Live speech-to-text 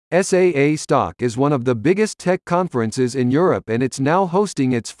SAA Stock is one of the biggest tech conferences in Europe and it's now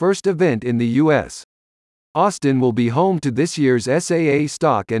hosting its first event in the US. Austin will be home to this year's SAA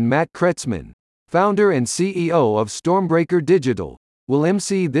Stock, and Matt Kretzmann, founder and CEO of Stormbreaker Digital, will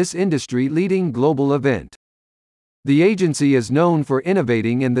MC this industry-leading global event. The agency is known for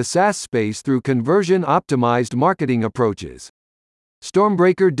innovating in the SaaS space through conversion-optimized marketing approaches.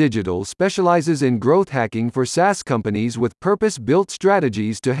 Stormbreaker Digital specializes in growth hacking for SaaS companies with purpose-built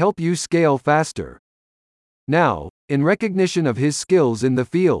strategies to help you scale faster. Now, in recognition of his skills in the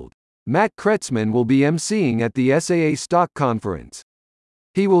field, Matt Kretzmann will be emceeing at the SAA Stock Conference.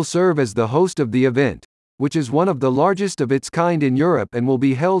 He will serve as the host of the event, which is one of the largest of its kind in Europe and will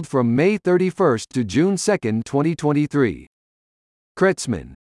be held from May 31st to June 2, 2023.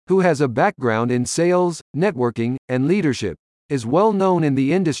 Kretzmann, who has a background in sales, networking, and leadership, is well known in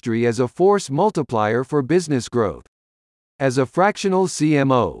the industry as a force multiplier for business growth. As a fractional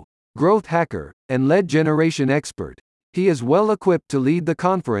CMO, growth hacker, and lead generation expert, he is well equipped to lead the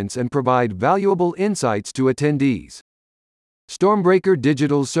conference and provide valuable insights to attendees. Stormbreaker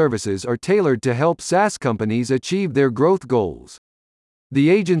Digital services are tailored to help SaaS companies achieve their growth goals. The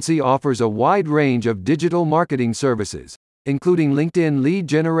agency offers a wide range of digital marketing services, including LinkedIn lead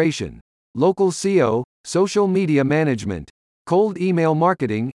generation, local SEO, social media management, cold email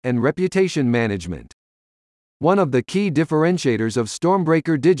marketing, and reputation management. One of the key differentiators of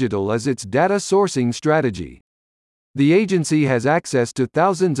Stormbreaker Digital is its data sourcing strategy. The agency has access to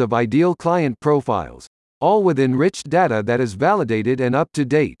thousands of ideal client profiles, all with enriched data that is validated and up to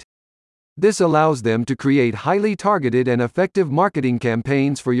date. This allows them to create highly targeted and effective marketing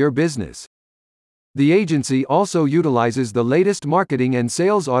campaigns for your business. The agency also utilizes the latest marketing and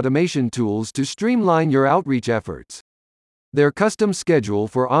sales automation tools to streamline your outreach efforts. Their custom schedule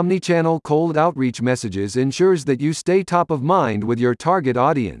for omnichannel cold outreach messages ensures that you stay top of mind with your target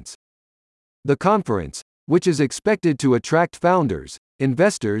audience. The conference, which is expected to attract founders,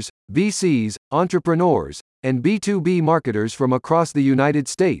 investors, VCs, entrepreneurs, and B2B marketers from across the United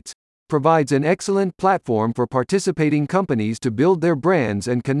States, provides an excellent platform for participating companies to build their brands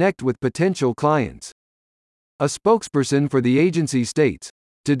and connect with potential clients. A spokesperson for the agency states,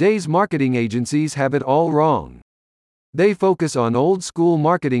 "Today's marketing agencies have it all wrong. They focus on old-school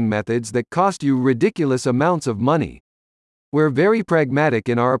marketing methods that cost you ridiculous amounts of money. We're very pragmatic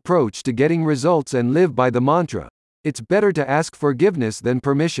in our approach to getting results and live by the mantra, it's better to ask forgiveness than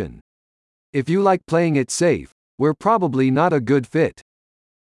permission. If you like playing it safe, we're probably not a good fit."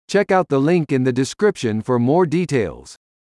 Check out the link in the description for more details.